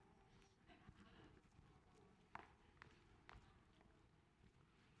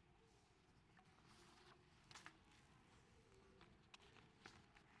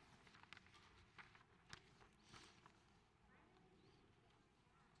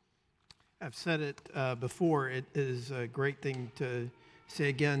I've said it before. It is a great thing to say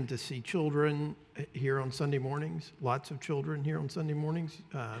again, to see children here on Sunday mornings, lots of children here on Sunday mornings,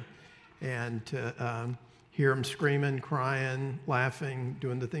 and to hear them screaming, crying, laughing,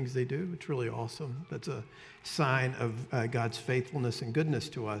 doing the things they do. It's really awesome. That's a sign of God's faithfulness and goodness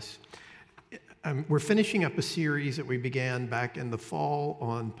to us. We're finishing up a series that we began back in the fall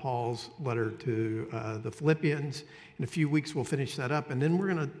on Paul's letter to the Philippians. In a few weeks, we'll finish that up. And then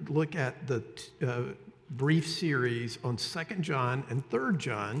we're going to look at the brief series on 2 John and 3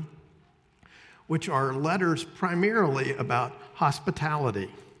 John, which are letters primarily about hospitality.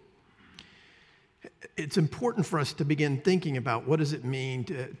 It's important for us to begin thinking about what does it mean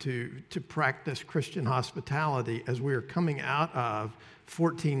to practice Christian hospitality as we are coming out of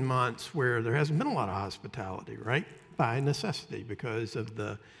 14 months where there hasn't been a lot of hospitality, right? By necessity because of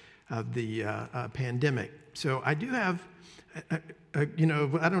the pandemic. So I do have, I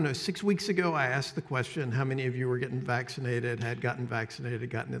don't know, 6 weeks ago I asked the question, how many of you were getting vaccinated, had gotten vaccinated,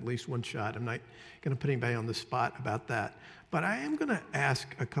 gotten at least one shot? I'm not going to put anybody on the spot about that. But I am going to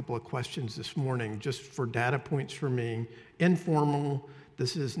ask a couple of questions this morning just for data points for me, informal.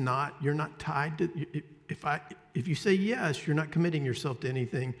 This is not, you're not tied to, if you say yes, you're not committing yourself to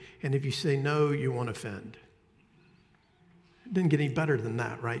anything. And if you say no, you won't offend. It didn't get any better than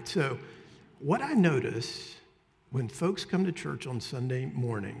that, right? So what I notice when folks come to church on Sunday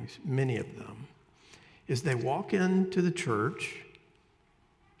mornings, many of them, is they walk into the church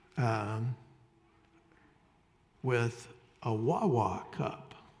with a Wawa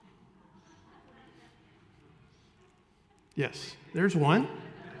cup. Yes, there's one.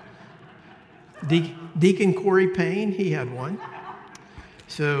 Deacon Corey Payne, he had one.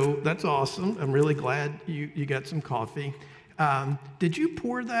 So that's awesome. I'm really glad you got some coffee. Did you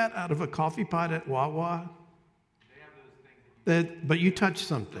pour that out of a coffee pot at Wawa? They have those things. But you touched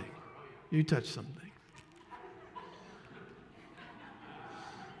something. You touched something.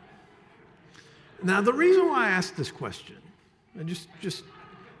 Now, the reason why I asked this question, and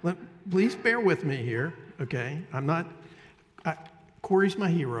please bear with me here, okay? Corey's my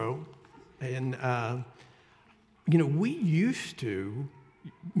hero, and we used to,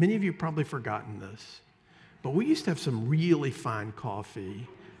 many of you have probably forgotten this, but we used to have some really fine coffee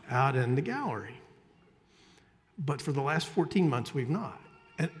out in the gallery. But for the last 14 months, we've not.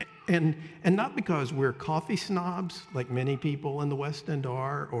 And not because we're coffee snobs, like many people in the West End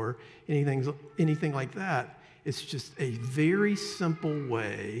are, or anything like that. It's just a very simple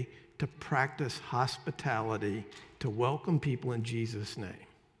way to practice hospitality, to welcome people in Jesus' name.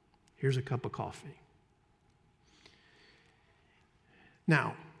 Here's a cup of coffee.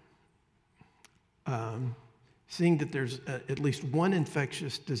 Now, seeing that there's at least one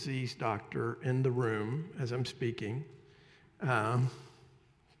infectious disease doctor in the room as I'm speaking, I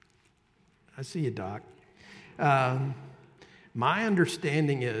see you, Doc. My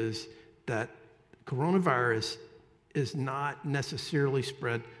understanding is that coronavirus is not necessarily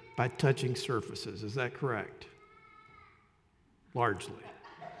spread by touching surfaces. Is that correct? Largely.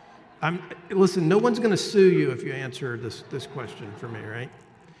 Listen, no one's going to sue you if you answer this question for me, right?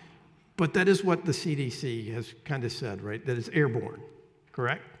 But that is what the CDC has kind of said, right? That it's airborne,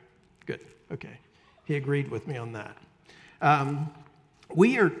 correct? Good, okay. He agreed with me on that. I've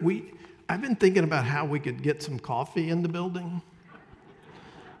been thinking about how we could get some coffee in the building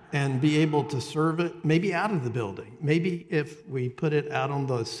and be able to serve it, maybe out of the building. Maybe if we put it out on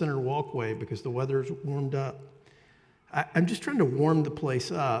the center walkway because the weather's warmed up. I'm just trying to warm the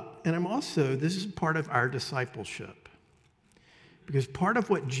place up. And this is part of our discipleship. Because part of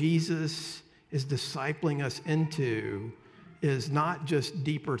what Jesus is discipling us into is not just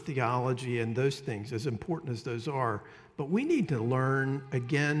deeper theology and those things, as important as those are, but we need to learn,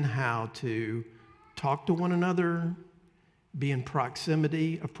 again, how to talk to one another, be in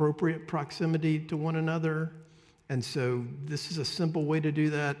proximity, appropriate proximity to one another. And so this is a simple way to do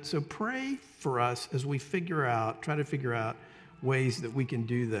that. So pray for us as we try to figure out ways that we can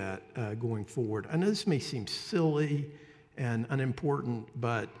do that going forward. I know this may seem silly and unimportant,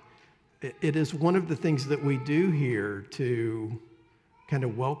 but it is one of the things that we do here to kind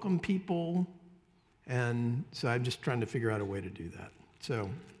of welcome people. And so I'm just trying to figure out a way to do that. So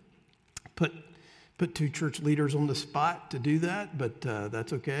put two church leaders on the spot to do that, but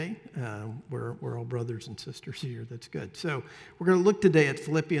that's okay. We're all brothers and sisters here. That's good. So we're going to look today at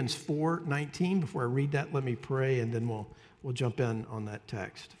Philippians 4:19. Before I read that, let me pray, and then we'll jump in on that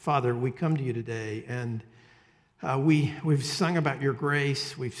text. Father, we come to you today, and we've sung about your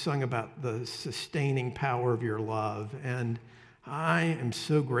grace. We've sung about the sustaining power of your love, and I am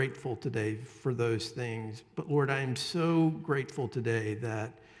so grateful today for those things. But Lord, I am so grateful today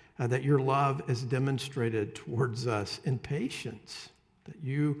that that your love is demonstrated towards us in patience, that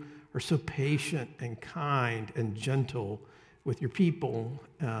you are so patient and kind and gentle with your people.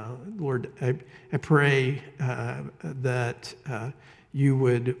 Lord, I pray that you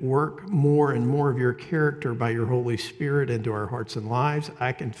would work more and more of your character by your Holy Spirit into our hearts and lives.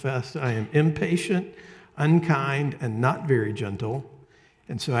 I confess I am impatient, unkind, and not very gentle.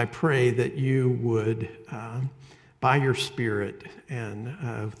 And so I pray that you would, by your Spirit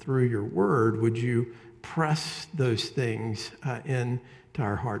and through your word, would you press those things into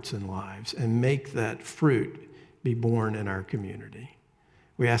our hearts and lives and make that fruit be born in our community.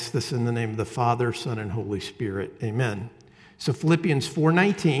 We ask this in the name of the Father, Son, and Holy Spirit. Amen. So Philippians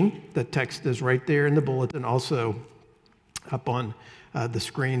 4:19, the text is right there in the bulletin, also up on the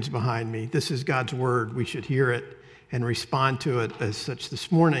screens behind me. This is God's word. We should hear it and respond to it as such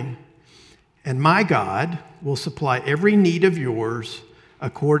this morning. And my God will supply every need of yours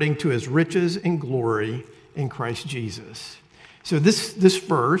according to his riches and glory in Christ Jesus. So this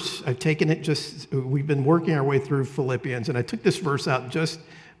verse, I've taken it we've been working our way through Philippians, and I took this verse out just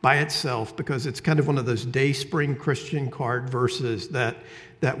by itself because it's kind of one of those Dayspring Christian card verses that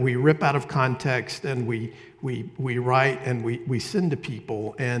we rip out of context and we write and we send to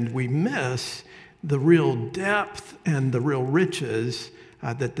people, and we miss the real depth and the real riches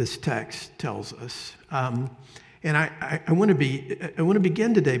that this text tells us. And I want to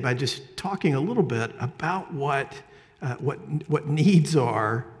begin today by just talking a little bit about what needs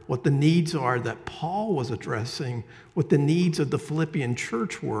are, what the needs are that Paul was addressing, what the needs of the Philippian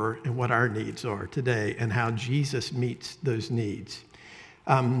church were, and what our needs are today, and how Jesus meets those needs.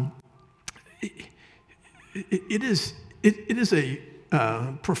 It is a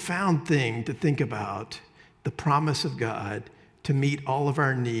profound thing to think about the promise of God to meet all of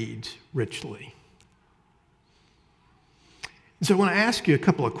our needs richly. So I want to ask you a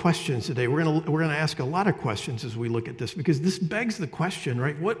couple of questions today. We're going to ask a lot of questions as we look at this, because this begs the question,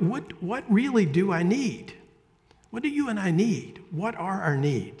 right? What really do I need? What do you and I need? What are our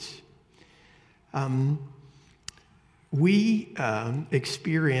needs? We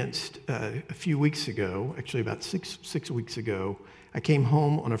experienced a few weeks ago, actually about six weeks ago, I came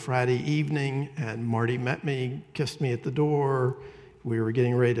home on a Friday evening, and Marty met me, kissed me at the door. We were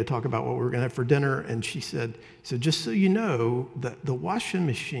getting ready to talk about what we were going to have for dinner, and she said, so just so you know, that the washing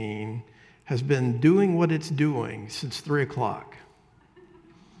machine has been doing what it's doing since 3 o'clock.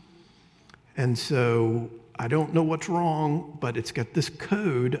 And so I don't know what's wrong, but it's got this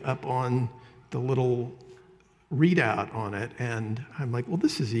code up on the little readout on it. And I'm like, well,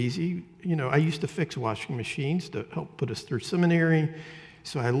 this is easy. You know, I used to fix washing machines to help put us through seminary.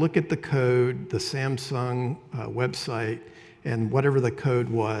 So I look at the code, the Samsung website, and whatever the code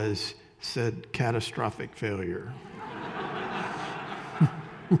was said catastrophic failure.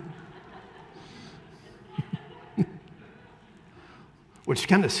 Which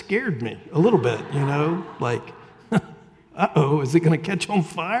kind of scared me a little bit, you know, like, uh-oh, is it going to catch on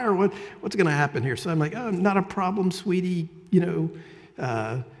fire? What's going to happen here? So I'm like, oh, not a problem, sweetie, you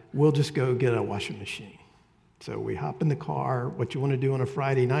know, we'll just go get a washing machine. So we hop in the car, what you want to do on a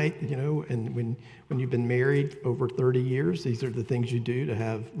Friday night, you know, and when you've been married over 30 years, these are the things you do to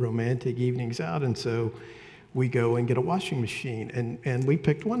have romantic evenings out. And so we go and get a washing machine, and we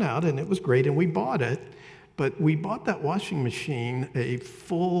picked one out, and it was great, and we bought it. But we bought that washing machine a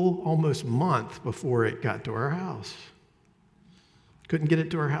full almost month before it got to our house. Couldn't get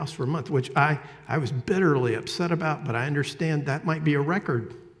it to our house for a month, which I was bitterly upset about, but I understand that might be a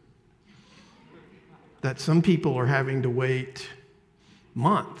record. That some people are having to wait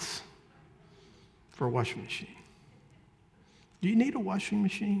months for a washing machine. Do you need a washing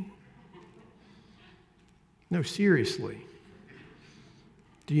machine? No, seriously.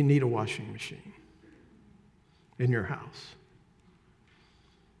 Do you need a washing machine in your house?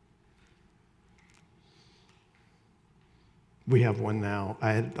 We have one now.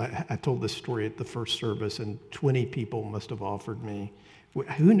 I told this story at the first service, and 20 people must have offered me.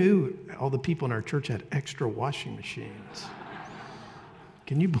 Who knew all the people in our church had extra washing machines?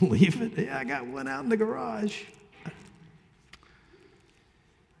 Can you believe it? Yeah, I got one out in the garage.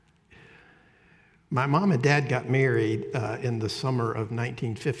 My mom and dad got married in the summer of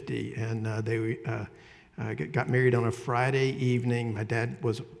 1950, and they got married on a Friday evening. My dad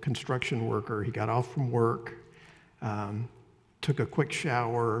was a construction worker. He got off from work, took a quick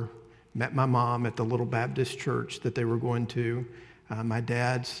shower, met my mom at the little Baptist church that they were going to. My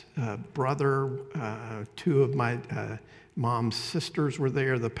dad's brother, two of my mom's sisters were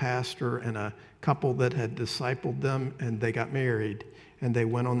there, the pastor, and a couple that had discipled them, and they got married, and they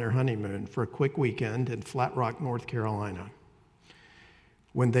went on their honeymoon for a quick weekend in Flat Rock, North Carolina.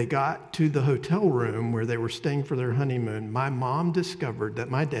 When they got to the hotel room where they were staying for their honeymoon, my mom discovered that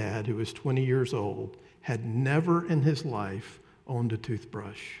my dad, who was 20 years old, had never in his life owned a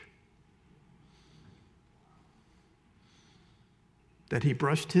toothbrush. That he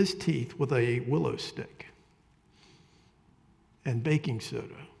brushed his teeth with a willow stick and baking soda.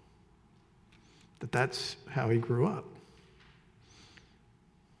 That's how he grew up.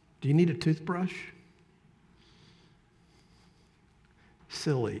 Do you need a toothbrush?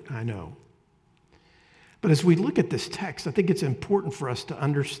 Silly, I know. But as we look at this text, I think it's important for us to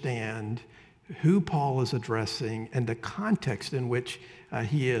understand who Paul is addressing and the context in which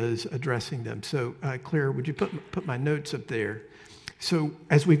he is addressing them. So, Claire, would you put my notes up there? So,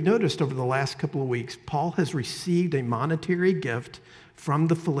 as we've noticed over the last couple of weeks, Paul has received a monetary gift from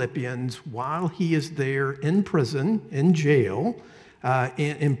the Philippians while he is there in prison, in jail,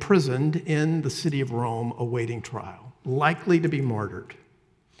 imprisoned in the city of Rome, awaiting trial, likely to be martyred.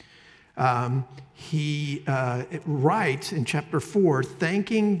 He writes in chapter 4,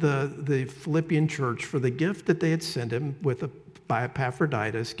 thanking the Philippian church for the gift that they had sent him by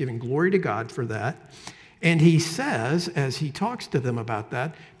Epaphroditus, giving glory to God for that. And he says, as he talks to them about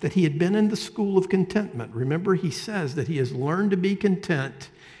that he had been in the school of contentment. Remember, he says that he has learned to be content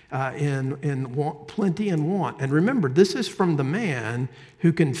in plenty and want. And remember, this is from the man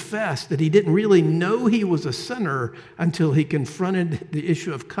who confessed that he didn't really know he was a sinner until he confronted the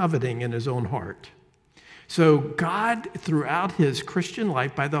issue of coveting in his own heart. So God, throughout his Christian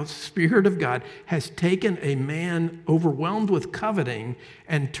life, by the Spirit of God, has taken a man overwhelmed with coveting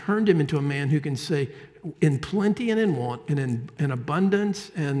and turned him into a man who can say, in plenty and in want, and in abundance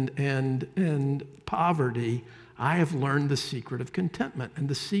and poverty, I have learned the secret of contentment. And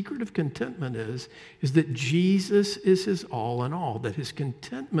the secret of contentment is that Jesus is his all in all, that his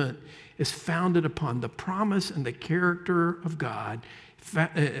contentment is founded upon the promise and the character of God,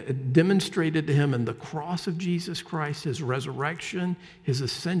 demonstrated to him in the cross of Jesus Christ, his resurrection, his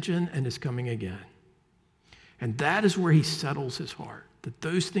ascension, and his coming again. And that is where he settles his heart, that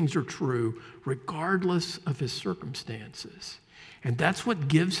those things are true regardless of his circumstances. And that's what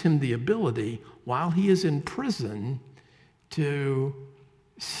gives him the ability, while he is in prison, to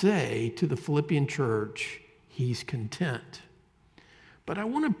say to the Philippian church, he's content. But I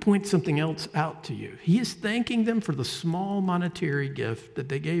want to point something else out to you. He is thanking them for the small monetary gift that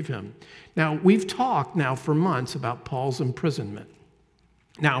they gave him. Now, we've talked now for months about Paul's imprisonment.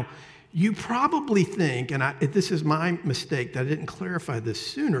 Now, you probably think, and this is my mistake that I didn't clarify this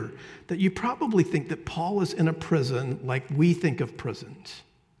sooner, that you probably think that Paul is in a prison like we think of prisons,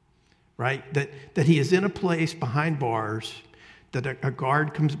 right? That he is in a place behind bars, that a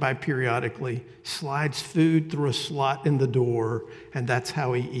guard comes by periodically, slides food through a slot in the door, and that's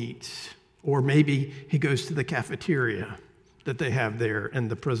how he eats. Or maybe he goes to the cafeteria that they have there in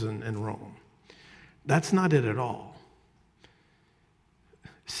the prison in Rome. That's not it at all.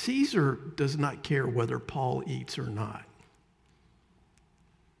 Caesar does not care whether Paul eats or not.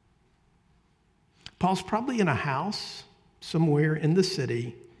 Paul's probably in a house somewhere in the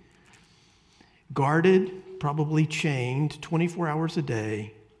city, guarded, probably chained 24 hours a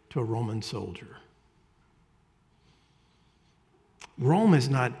day to a Roman soldier. Rome is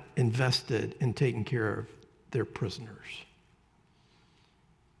not invested in taking care of their prisoners.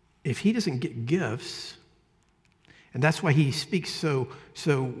 If he doesn't get gifts, and that's why he speaks so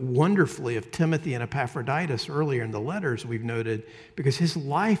wonderfully of Timothy and Epaphroditus earlier in the letters we've noted, because his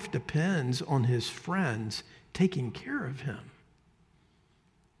life depends on his friends taking care of him.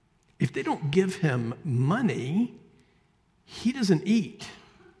 If they don't give him money, he doesn't eat.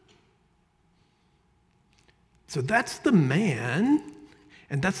 So that's the man,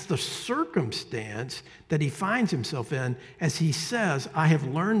 and that's the circumstance that he finds himself in as he says, I have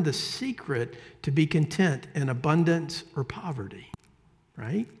learned the secret to be content in abundance or poverty,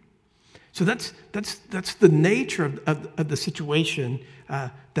 right? So that's the nature of the situation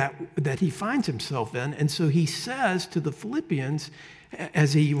that he finds himself in. And so he says to the Philippians,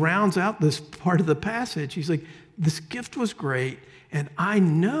 as he rounds out this part of the passage, he's like, this gift was great, and I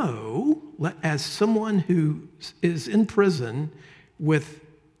know, as someone who is in prison with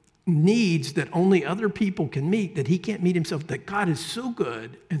needs that only other people can meet, that he can't meet himself, that God is so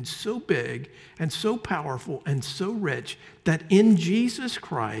good and so big and so powerful and so rich that in Jesus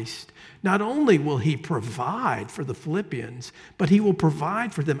Christ, not only will he provide for the Philippians, but he will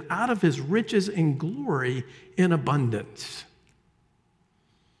provide for them out of his riches and glory in abundance.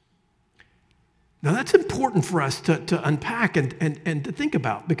 Now that's important for us to unpack and to think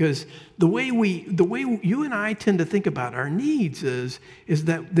about, because the way you and I tend to think about our needs is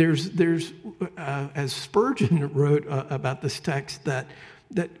that there's as Spurgeon wrote about this text, that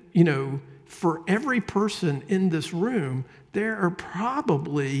for every person in this room, there are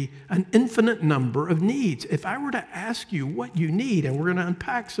probably an infinite number of needs. If I were to ask you what you need, and we're going to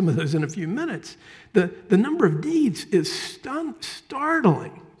unpack some of those in a few minutes, the number of needs is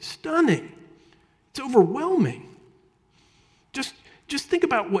startling, stunning. It's overwhelming. Just think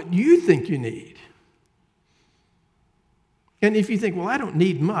about what you think you need. And if you think, well, I don't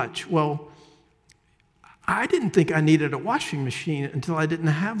need much, well, I didn't think I needed a washing machine until I didn't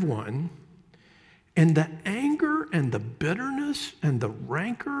have one. And the anger and the bitterness and the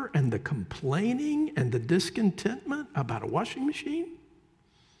rancor and the complaining and the discontentment about a washing machine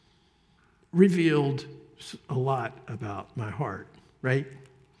revealed a lot about my heart, right?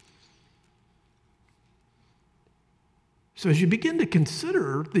 So as you begin to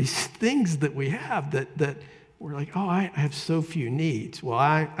consider these things that we have that we're like, oh, I have so few needs. Well,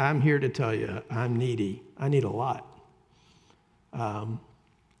 I'm here to tell you, I'm needy. I need a lot.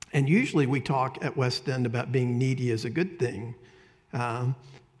 And usually we talk at West End about being needy as a good thing.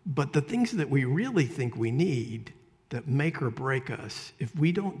 But the things that we really think we need that make or break us, if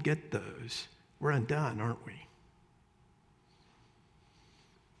we don't get those, we're undone, aren't we?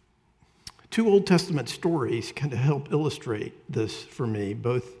 Two Old Testament stories kind of help illustrate this for me,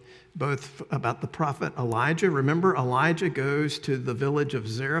 both about the prophet Elijah. Remember, Elijah goes to the village of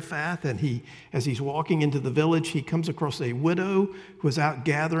Zarephath, and as he's walking into the village, he comes across a widow who is out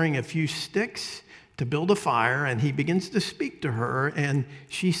gathering a few sticks to build a fire, and he begins to speak to her, and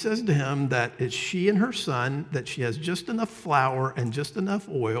she says to him that it's she and her son, that she has just enough flour and just enough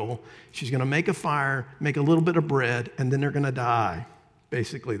oil. She's going to make a fire, make a little bit of bread, and then they're going to die.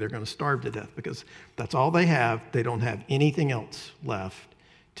 Basically, they're going to starve to death because that's all they have. They don't have anything else left.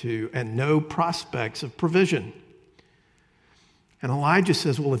 And no prospects of provision. And Elijah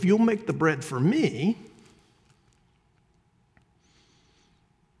says, well, if you'll make the bread for me,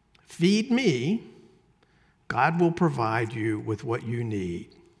 feed me, God will provide you with what you need.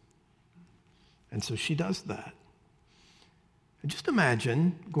 And so she does that. And just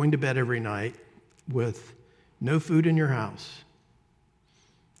imagine going to bed every night with no food in your house.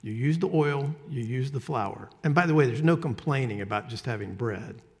 You use the oil, you use the flour. And by the way, there's no complaining about just having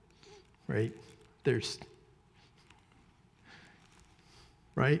bread. Right?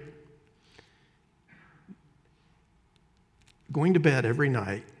 Right? Going to bed every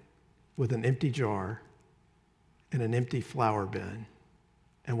night with an empty jar and an empty flour bin,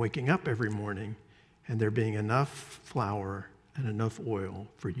 and waking up every morning and there being enough flour and enough oil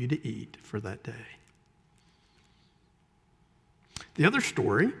for you to eat for that day. The other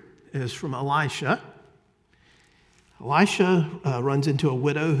story is from Elisha. Elisha runs into a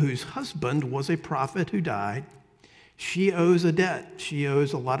widow whose husband was a prophet who died. She owes a debt. She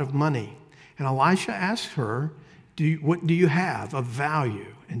owes a lot of money. And Elisha asks her, what do you have of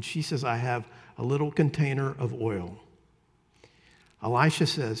value? And she says, I have a little container of oil. Elisha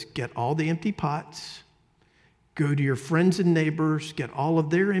says, get all the empty pots, go to your friends and neighbors, get all of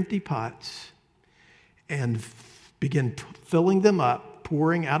their empty pots, and begin filling them up,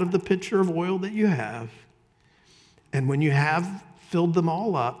 pouring out of the pitcher of oil that you have. And when you have filled them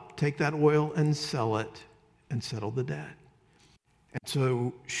all up, take that oil and sell it and settle the debt. And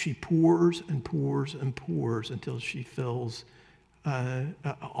so she pours and pours and pours until she fills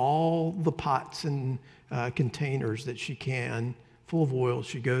all the pots and containers that she can full of oil.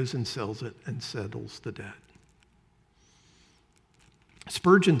 She goes and sells it and settles the debt.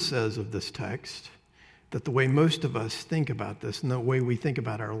 Spurgeon says of this text that the way most of us think about this and the way we think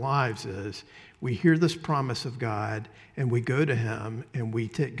about our lives is we hear this promise of God and we go to him and we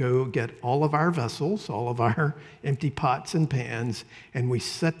go get all of our vessels, all of our empty pots and pans, and we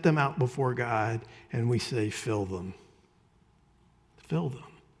set them out before God and we say, fill them. Fill them.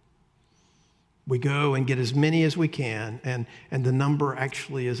 We go and get as many as we can, and the number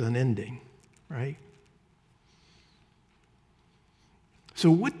actually is unending, right?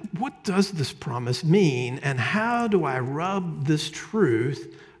 So what does this promise mean, and how do I rub this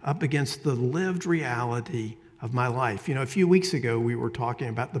truth up against the lived reality of my life? You know, a few weeks ago, we were talking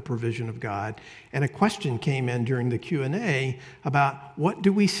about the provision of God, and a question came in during the Q&A about what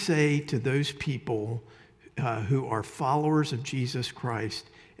do we say to those people who are followers of Jesus Christ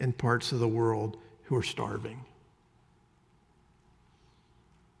in parts of the world who are starving.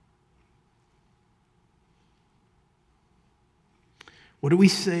 What do we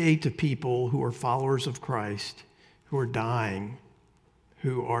say to people who are followers of Christ, who are dying,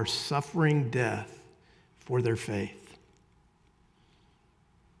 who are suffering death for their faith?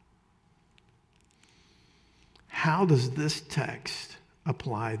 How does this text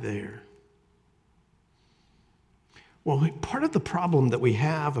apply there? Well, part of the problem that we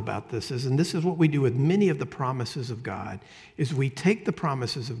have about this is, and this is what we do with many of the promises of God, is we take the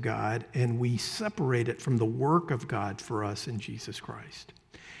promises of God and we separate it from the work of God for us in Jesus Christ.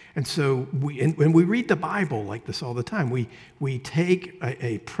 And so when we read the Bible like this all the time, we take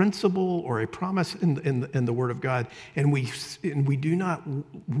a principle or a promise in the Word of God, and we do not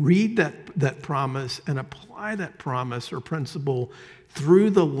read that promise and apply that promise or principle through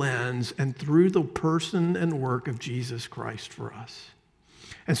the lens and through the person and work of Jesus Christ for us.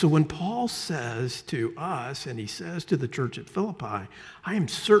 And so when Paul says to us, and he says to the church at Philippi, I am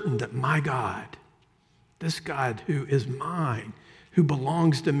certain that my God, this God who is mine, who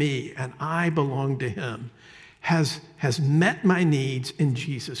belongs to me, and I belong to him, has met my needs in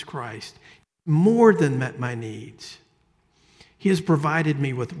Jesus Christ, more than met my needs. He has provided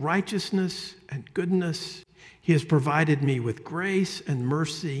me with righteousness and goodness. He has provided me with grace and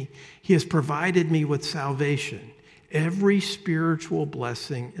mercy. He has provided me with salvation. Every spiritual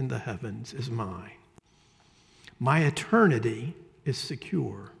blessing in the heavens is mine. My eternity is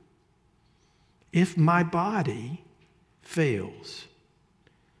secure. If my body fails,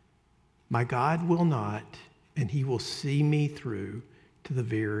 my God will not, and he will see me through to the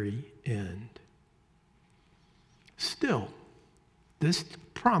very end. Still, this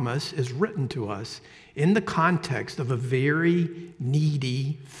promise is written to us in the context of a very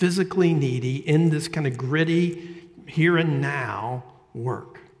needy, physically needy, in this kind of gritty, here and now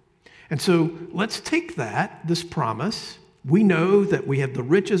work. And so let's take this promise. We know that we have the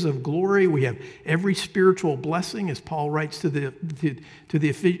riches of glory. We have every spiritual blessing, as Paul writes to the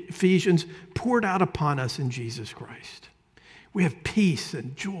Ephesians, poured out upon us in Jesus Christ. We have peace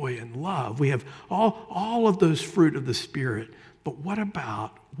and joy and love. We have all of those fruit of the Spirit. But what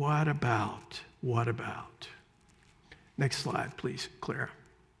about? Next slide, please, Clara.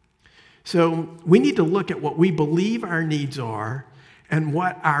 So we need to look at what we believe our needs are and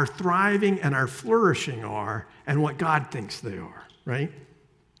what our thriving and our flourishing are and what God thinks they are, right?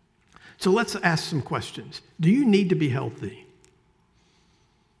 So let's ask some questions. Do you need to be healthy?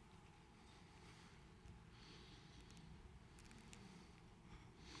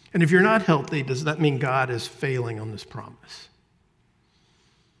 And if you're not healthy, does that mean God is failing on this promise?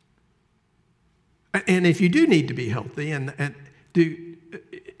 And if you do need to be healthy,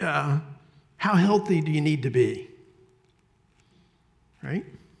 how healthy do you need to be? Right?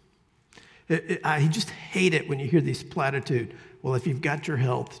 I just hate it when you hear these platitudes. Well, if you've got your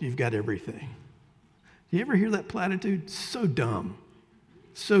health, you've got everything. Do you ever hear that platitude? So dumb.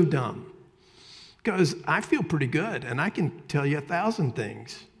 So dumb. Because I feel pretty good, and I can tell you 1,000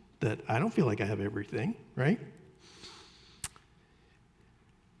 things that I don't feel like I have everything, right?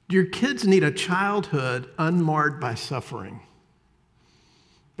 Your kids need a childhood unmarred by suffering,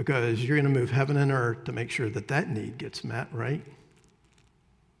 because you're going to move heaven and earth to make sure that need gets met, right?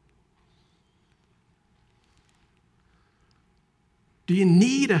 Do you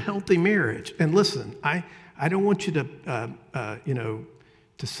need a healthy marriage? And listen, I don't want you to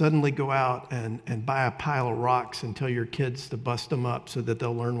suddenly go out and buy a pile of rocks and tell your kids to bust them up so that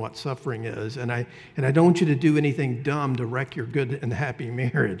they'll learn what suffering is. And I don't want you to do anything dumb to wreck your good and happy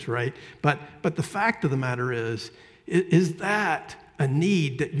marriage, right? But the fact of the matter is that a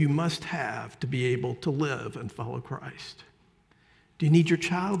need that you must have to be able to live and follow Christ? Do you need your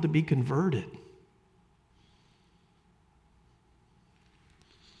child to be converted?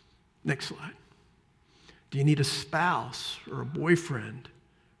 Next slide. Do you need a spouse or a boyfriend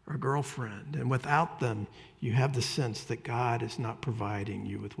or a girlfriend? And without them, you have the sense that God is not providing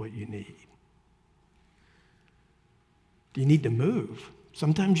you with what you need. Do you need to move?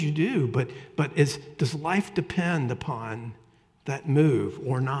 Sometimes you do, but does life depend upon that move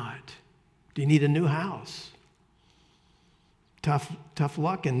or not? Do you need a new house? Tough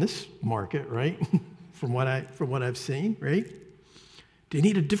luck in this market, right? from what I've seen, right? Do you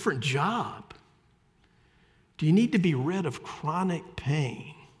need a different job? Do you need to be rid of chronic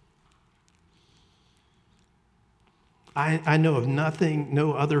pain? I know of nothing,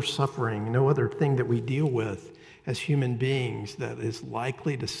 no other suffering, no other thing that we deal with as human beings that is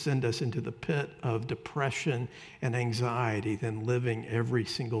likely to send us into the pit of depression and anxiety than living every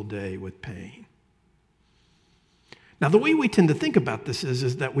single day with pain. Now, the way we tend to think about this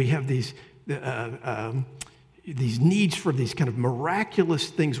is that we have these needs for these kind of miraculous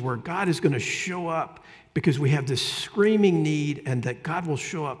things where God is going to show up because we have this screaming need, and that God will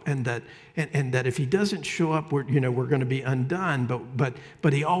show up, and that if he doesn't show up, we're going to be undone.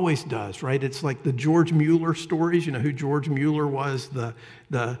 But he always does, right? It's like the George Mueller stories. You know who George Mueller was?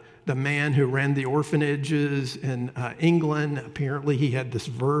 The man who ran the orphanages in England. Apparently he had this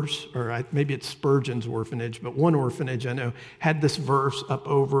verse, or maybe it's Spurgeon's orphanage, but one orphanage I know had this verse up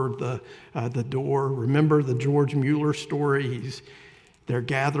over the door. Remember the George Mueller story? They're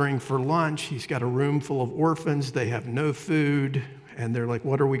gathering for lunch. He's got a room full of orphans. They have no food. And they're like,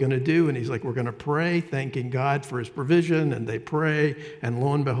 what are we going to do? And he's like, we're going to pray, thanking God for his provision. And they pray. And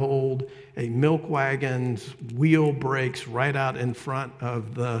lo and behold, a milk wagon's wheel breaks right out in front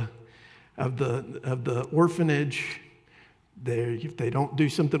of the orphanage. If they don't do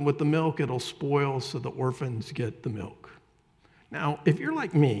something with the milk, it'll spoil, so the orphans get the milk. Now, if you're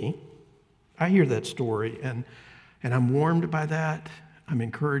like me, I hear that story, and I'm warmed by that. I'm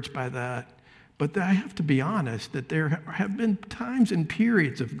encouraged by that. But I have to be honest that there have been times and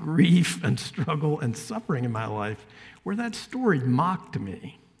periods of grief and struggle and suffering in my life where that story mocked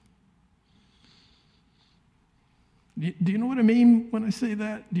me. Do you know what I mean when I say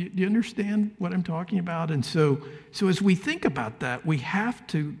that? Do you understand what I'm talking about? And so as we think about that, we have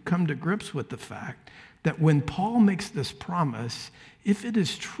to come to grips with the fact that when Paul makes this promise, if it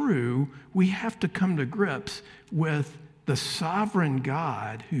is true, we have to come to grips with the sovereign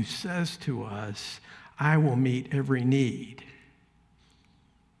God who says to us, I will meet every need.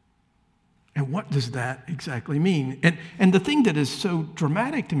 And what does that exactly mean? And the thing that is so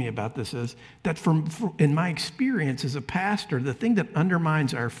dramatic to me about this is that in my experience as a pastor, the thing that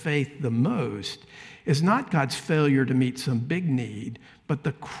undermines our faith the most is not God's failure to meet some big need, but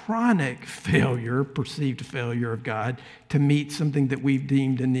the chronic failure, perceived failure of God to meet something that we've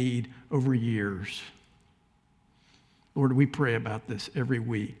deemed a need over years. Lord, we pray about this every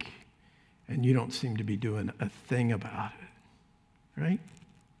week, and you don't seem to be doing a thing about it, right?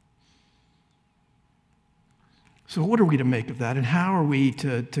 So what are we to make of that, and how are we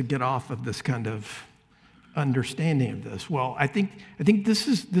to get off of this kind of understanding of this? Well, I think this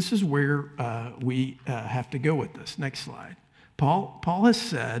is where we have to go with this. Next slide. Paul has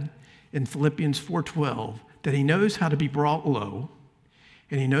said in Philippians 4:12 that he knows how to be brought low,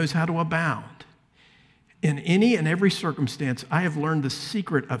 and he knows how to abound. In any and every circumstance, I have learned the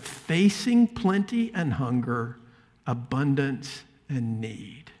secret of facing plenty and hunger, abundance and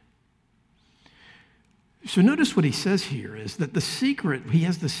need. So notice what he says here is that he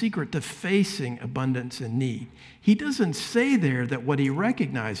has the secret to facing abundance and need. He doesn't say there that what he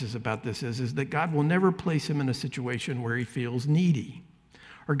recognizes about this is that God will never place him in a situation where he feels needy,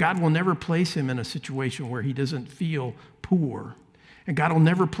 or God will never place him in a situation where he doesn't feel poor. And God will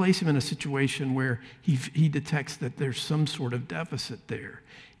never place him in a situation where he detects that there's some sort of deficit there.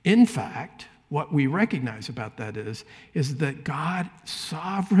 In fact, what we recognize about that is that God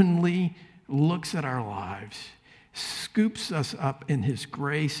sovereignly looks at our lives, scoops us up in his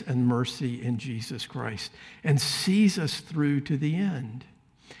grace and mercy in Jesus Christ, and sees us through to the end.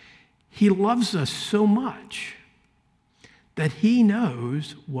 He loves us so much that he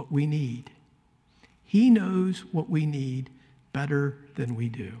knows what we need. He knows what we need better than we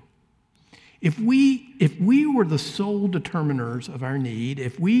do. If we were the sole determiners of our need,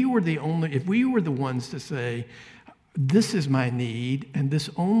 if we were the ones to say, this is my need and this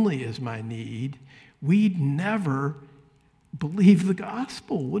only is my need, we'd never believe the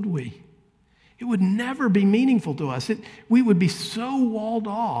gospel, would we? It would never be meaningful to us. We would be so walled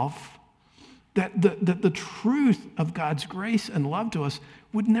off that the truth of God's grace and love to us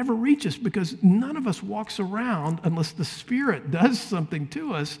would never reach us, because none of us walks around unless the Spirit does something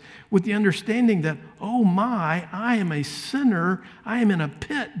to us with the understanding that, oh my, I am a sinner. I am in a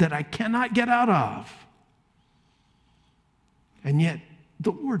pit that I cannot get out of. And yet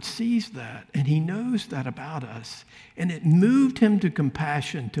the Lord sees that, and he knows that about us, and it moved him to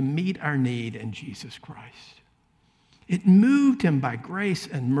compassion to meet our need in Jesus Christ. It moved him by grace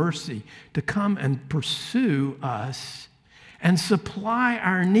and mercy to come and pursue us and supply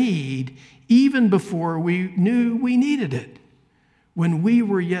our need even before we knew we needed it. When we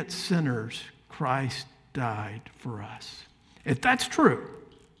were yet sinners, Christ died for us. If that's true,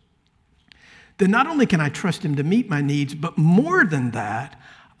 then not only can I trust him to meet my needs, but more than that,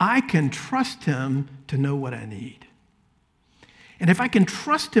 I can trust him to know what I need. And if I can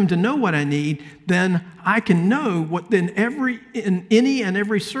trust him to know what I need, then I can know what in any and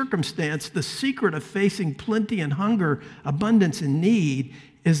every circumstance, the secret of facing plenty and hunger, abundance and need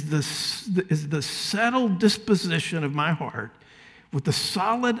is the settled disposition of my heart with the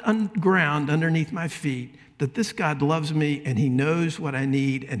solid ground underneath my feet, that this God loves me and he knows what I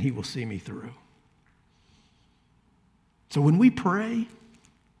need and he will see me through. So when we pray,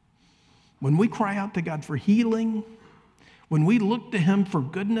 when we cry out to God for healing, when we look to him for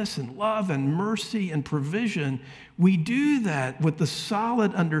goodness and love and mercy and provision, we do that with the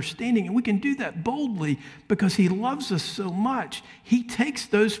solid understanding, and we can do that boldly because he loves us so much. He takes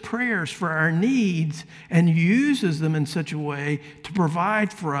those prayers for our needs and uses them in such a way to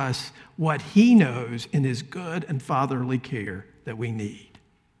provide for us what he knows in his good and fatherly care that we need,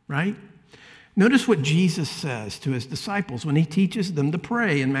 right? Notice what Jesus says to his disciples when he teaches them to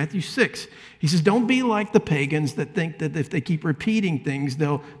pray in Matthew 6. He says, don't be like the pagans that think that if they keep repeating things,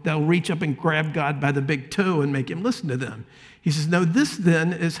 they'll reach up and grab God by the big toe and make him listen to them. He says, no, this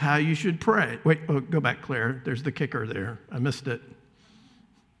then is how you should pray. Wait, go back, Claire. There's the kicker there. I missed it.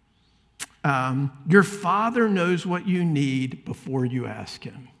 Your Father knows what you need before you ask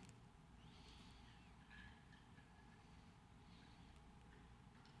him.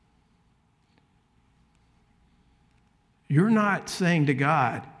 You're not saying to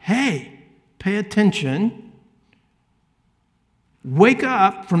God, hey, pay attention. Wake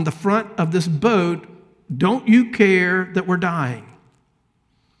up from the front of this boat. Don't you care that we're dying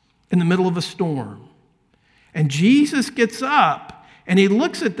in the middle of a storm? And Jesus gets up and he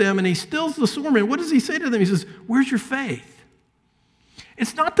looks at them and he stills the storm. And what does he say to them? He says, where's your faith?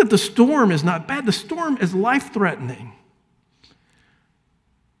 It's not that the storm is not bad. The storm is life-threatening.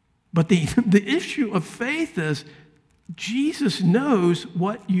 But the issue of faith is, Jesus knows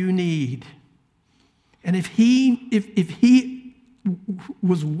what you need. And if he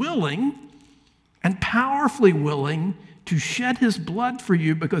was willing and powerfully willing to shed his blood for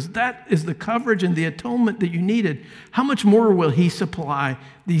you because that is the coverage and the atonement that you needed, how much more will he supply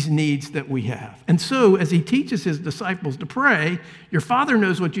these needs that we have? And so as he teaches his disciples to pray, your Father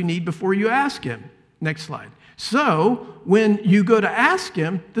knows what you need before you ask him. Next slide. So when you go to ask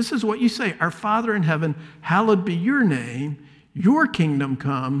him, this is what you say: Our Father in heaven, hallowed be your name, your kingdom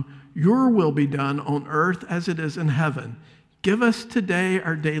come, your will be done on earth as it is in heaven. Give us today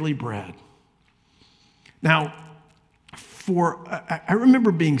our daily bread. Now, I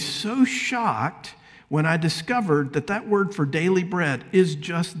remember being so shocked when I discovered that word for daily bread is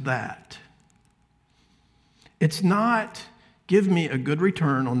just that. It's not, give me a good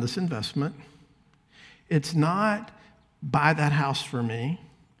return on this investment. It's not, buy that house for me.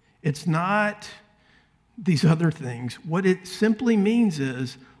 It's not these other things. What it simply means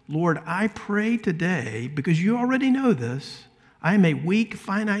is, Lord, I pray today, because you already know this, I am a weak,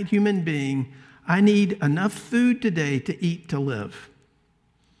 finite human being. I need enough food today to eat to live.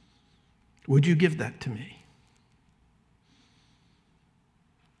 Would you give that to me?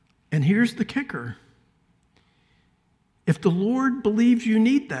 And here's the kicker. If the Lord believes you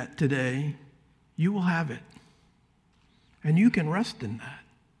need that today, you will have it. And you can rest in that.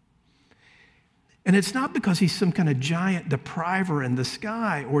 And it's not because he's some kind of giant depriver in the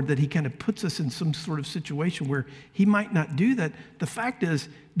sky or that he kind of puts us in some sort of situation where he might not do that. The fact is,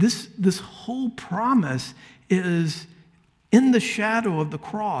 this whole promise is in the shadow of the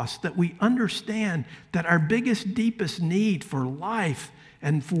cross, that we understand that our biggest, deepest need for life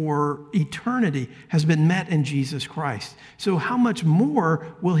and for eternity has been met in Jesus Christ. So how much more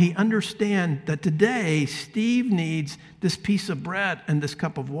will he understand that today Steve needs this piece of bread and this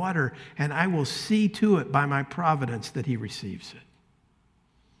cup of water, and I will see to it by my providence that he receives it.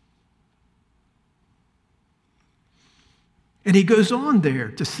 And he goes on there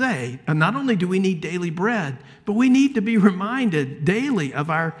to say, and not only do we need daily bread, but we need to be reminded daily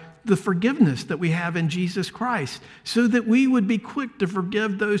of the forgiveness that we have in Jesus Christ, so that we would be quick to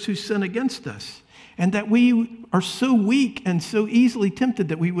forgive those who sin against us, and that we are so weak and so easily tempted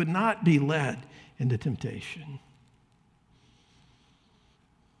that we would not be led into temptation.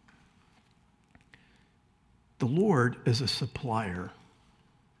 The Lord is a supplier.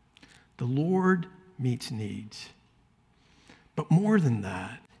 The Lord meets needs. But more than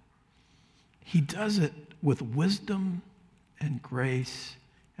that, he does it with wisdom and grace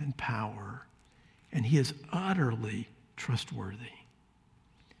and power, and he is utterly trustworthy.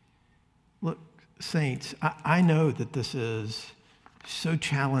 Look, saints, I know that this is so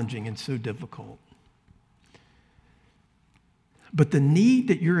challenging and so difficult, but the need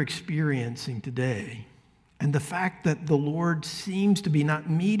that you're experiencing today and the fact that the Lord seems to be not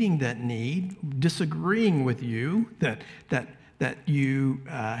meeting that need, disagreeing with you that you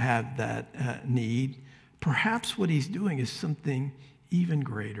have that need, perhaps what he's doing is something even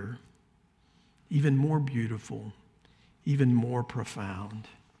greater, even more beautiful, even more profound.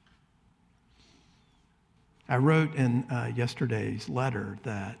 I wrote in yesterday's letter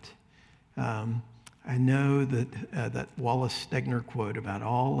that I know that Wallace Stegner quote about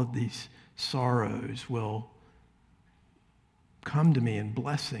all of these sorrows will come to me in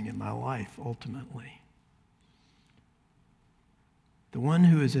blessing in my life ultimately. The one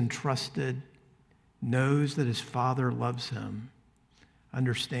who is entrusted knows that his Father loves him,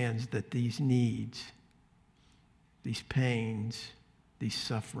 understands that these needs, these pains, these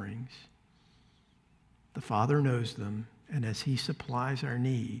sufferings, the Father knows them, and as he supplies our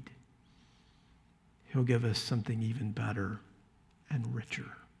need, he'll give us something even better and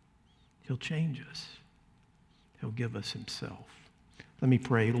richer. He'll change us. He'll give us himself. Let me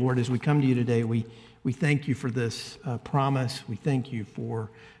pray. Lord, as we come to you today, we thank you for this promise. We thank you for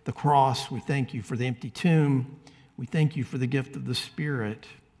the cross. We thank you for the empty tomb. We thank you for the gift of the Spirit.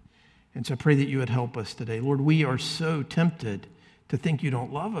 And so I pray that you would help us today. Lord, we are so tempted to think you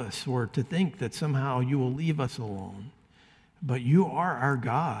don't love us or to think that somehow you will leave us alone. But you are our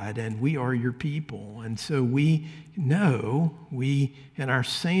God and we are your people. And so we know, in our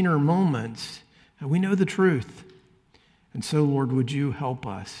saner moments, we know the truth. And so, Lord, would you help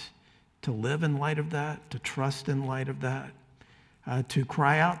us to live in light of that, to trust in light of that, to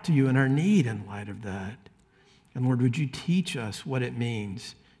cry out to you in our need in light of that. And Lord, would you teach us what it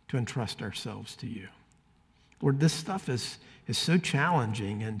means to entrust ourselves to you? Lord, this stuff is so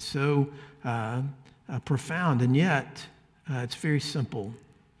challenging and so profound, and yet it's very simple.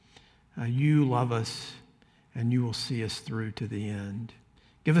 You love us, and you will see us through to the end.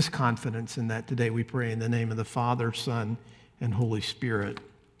 Give us confidence in that today, we pray, in the name of the Father, Son, and Holy Spirit.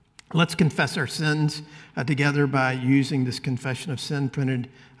 Let's confess our sins together by using this confession of sin printed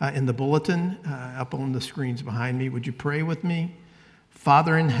in the bulletin up on the screens behind me. Would you pray with me?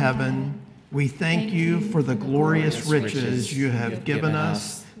 Father in heaven, we thank you for the glorious riches you have given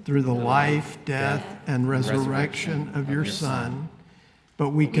us through the life, death, and resurrection of your Son.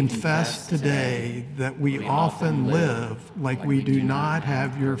 But we confess today that we often live like we do not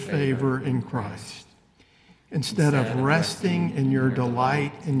have your favor in Christ. Instead of resting in your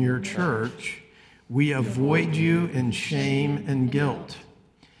delight in your church, we avoid you in shame and guilt.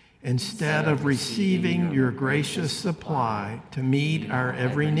 Instead of receiving your gracious supply to meet our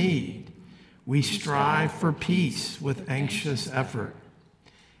every need, we strive for peace with anxious effort.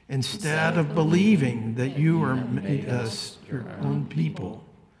 Instead of believing that you are made us your own people,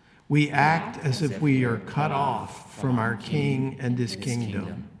 we act as if we are cut off from our King and his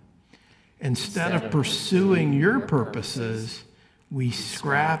kingdom. Instead of pursuing your purposes, we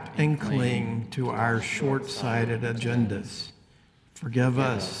scrap and cling to our short-sighted agendas. Forgive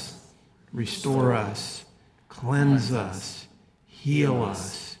us, restore us, cleanse us, heal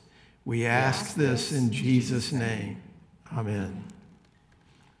us. We ask this in Jesus' name. Amen.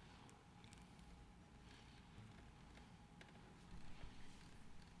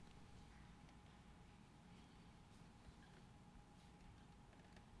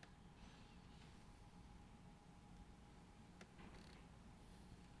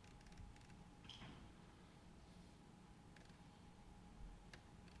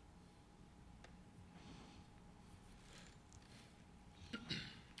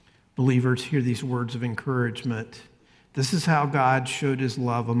 Believers, hear these words of encouragement. This is how God showed his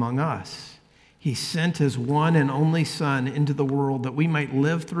love among us. He sent his one and only Son into the world that we might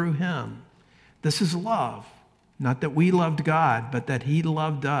live through him. This is love, not that we loved God, but that he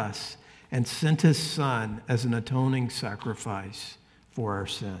loved us and sent his Son as an atoning sacrifice for our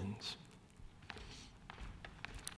sins.